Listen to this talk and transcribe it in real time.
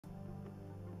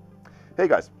Hey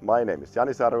guys, my name is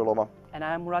Jani Sarviloma. And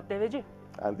I'm Murat Deveci.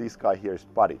 And this guy here is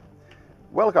Buddy.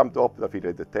 Welcome to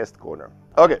OptoFidelity Test Corner.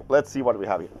 Okay, let's see what we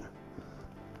have here.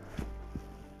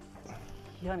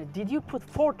 Jani, did you put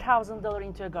 $4,000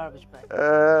 into a garbage bag?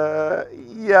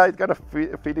 Yeah, it kind of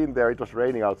fit in there. It was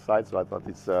raining outside, so I thought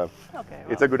it's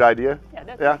a good idea. Yeah,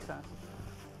 that makes sense.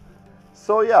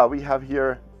 So yeah, we have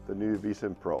here the new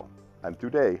Vision Pro, and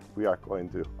today we are going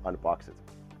to unbox it.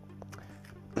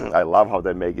 I love how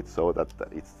they make it so that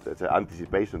it's an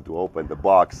anticipation to open the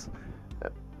box.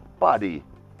 Buddy,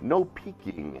 no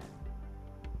peeking.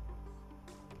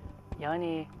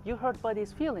 Jani, you hurt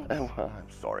Buddy's feelings. I'm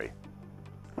sorry.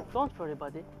 Don't worry,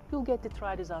 Buddy. You'll get to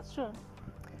try this out soon.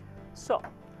 So,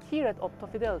 here at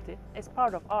OptoFidelity, as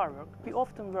part of our work, we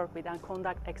often work with and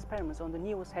conduct experiments on the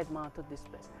newest head-mounted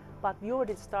displays. But we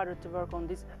already started to work on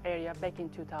this area back in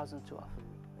 2012.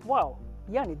 Wow,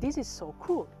 Jani, this is so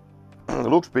cool.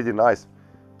 Looks pretty nice.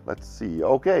 Let's see.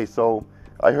 Okay, so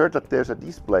I heard that there's a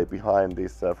display behind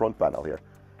this front panel here.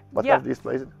 What kind of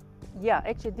display is it? Yeah,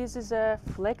 actually this is a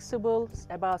flexible,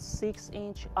 about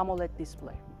 6-inch AMOLED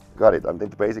display. Got it, and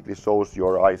it basically shows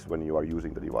your eyes when you are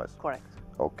using the device. Correct.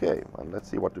 Okay, and let's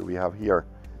see what do we have here.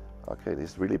 Okay,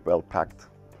 this is really well packed.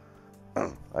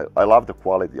 I love the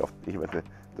quality of even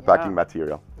the packing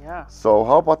material. Yeah. So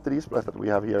how about the displays that we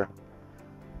have here?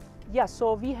 Yeah,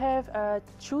 so we have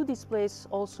 2 displays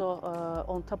also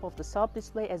on top of the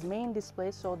sub-display as main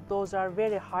displays. So those are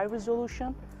very high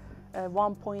resolution,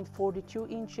 1.42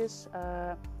 inches,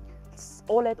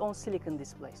 OLED on silicon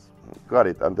displays. Got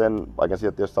it, and then I can see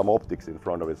that there's some optics in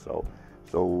front of it. So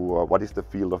what is the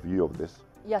field of view of this?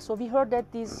 Yeah, so we heard that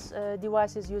this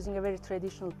device is using a very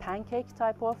traditional pancake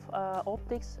type of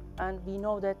optics, and we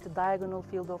know that the diagonal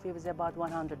field of view is about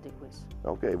 100 degrees.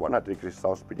 Okay, 100 degrees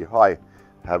sounds pretty high.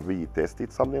 Have we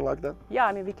tested something like that? Yeah,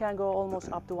 I mean, we can go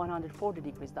almost up to 140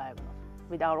 degrees diagonal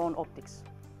with our own optics.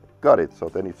 Got it, so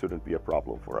then it shouldn't be a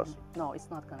problem for us. No, it's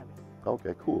not going to be.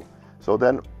 Okay, cool. So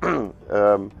then,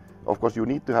 of course, you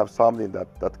need to have something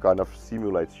that kind of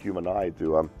simulates human eye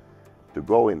to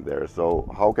go in there. So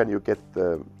how can you get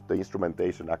the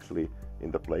instrumentation actually in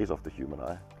the place of the human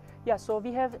eye? Yeah, so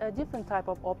we have a different type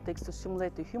of optics to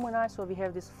simulate the human eye. So we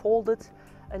have this folded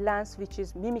lens which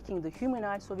is mimicking the human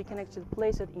eye, so we can actually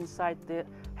place it inside the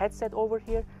headset over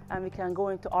here, and we can go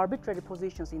into arbitrary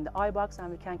positions in the eye box, and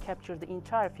we can capture the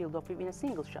entire field of view in a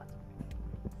single shot.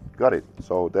 Got it.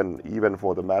 So then even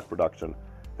for the mass production,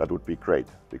 that would be great,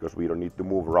 because we don't need to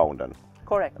move around and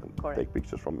take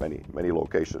pictures from many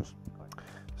locations. Correct.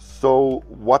 So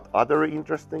what other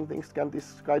interesting things can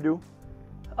this guy do?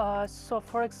 So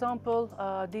for example,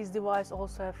 this device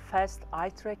also has fast eye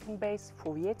tracking based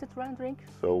foveated rendering.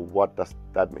 So what does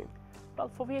that mean? Well,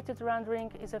 foveated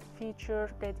rendering is a feature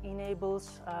that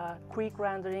enables quick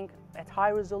rendering at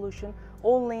high resolution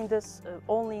only in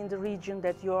the region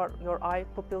that your eye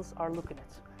pupils are looking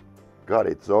at. Got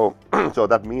it. So so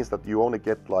that means that you only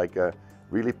get like a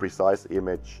really precise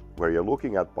image where you're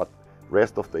looking at, but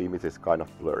rest of the image is kind of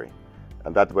blurry.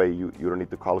 And that way you don't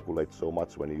need to calculate so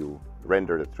much when you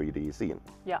render the 3D scene.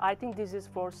 Yeah, I think this is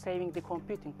for saving the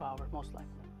computing power, most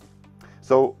likely.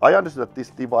 So I understand that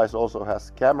this device also has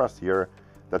cameras here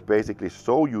that basically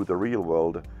show you the real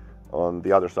world on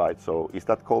the other side. So is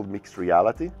that called mixed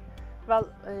reality? Well,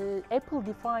 Apple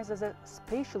defines as a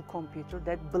spatial computer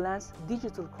that blends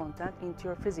digital content into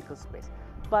your physical space.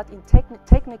 But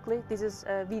technically, this is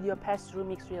a video pass-through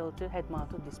mixed reality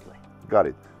head-mounted display. Got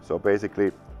it. So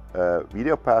basically,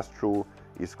 video pass-through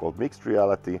is called mixed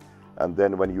reality, and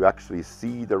then when you actually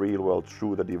see the real world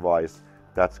through the device,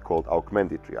 that's called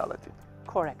augmented reality.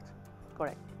 Correct.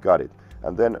 Got it.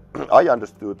 And then I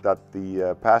understood that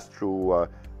the pass-through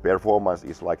performance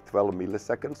is like 12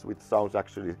 milliseconds, which sounds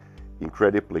actually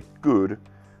incredibly good.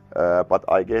 But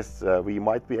I guess we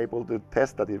might be able to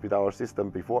test that with our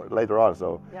system later on.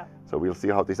 So we'll see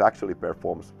how this actually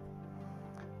performs.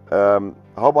 How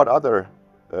about other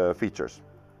features?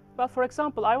 Well, for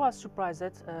example, I was surprised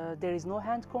that there is no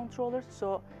hand controller,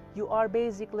 so you are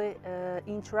basically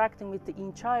interacting with the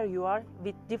entire UI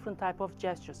with different type of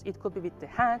gestures. It could be with the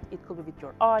hand, it could be with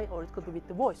your eye, or it could be with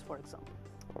the voice, for example.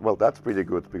 Well, that's pretty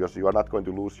good, because you are not going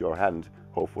to lose your hand,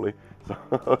 hopefully.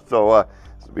 So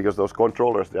because those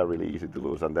controllers, they are really easy to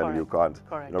lose, and then you can't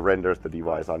renders the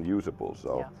device unusable.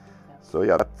 So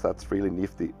that's really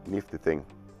nifty thing.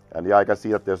 And yeah, I can see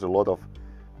that there's a lot of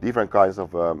different kinds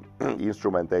of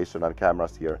instrumentation and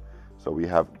cameras here. So we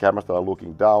have cameras that are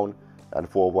looking down and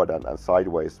forward and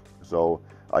sideways. So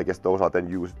I guess those are then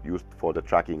used for the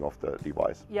tracking of the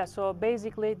device. Yeah, so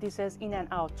basically this has in and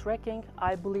out tracking.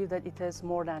 I believe that it has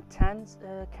more than 10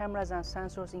 cameras and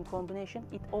sensors in combination.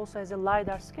 It also has a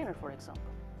LiDAR scanner, for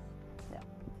example. Yeah.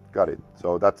 Got it.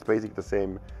 So that's basically the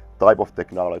same type of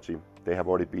technology they have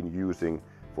already been using,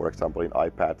 for example, in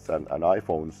iPads and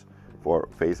iPhones for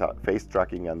face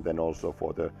tracking and then also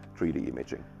for the 3D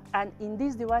imaging. And in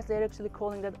this device, they're actually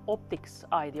calling that optics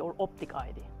ID or optic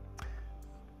ID.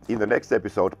 In the next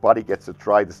episode, Buddy gets to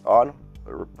try this on.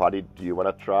 Buddy, do you want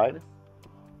to try it?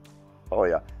 Oh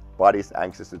yeah, Buddy's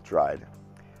anxious to try it.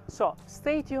 So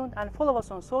stay tuned and follow us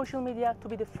on social media to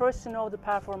be the first to know the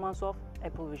performance of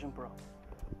Apple Vision Pro.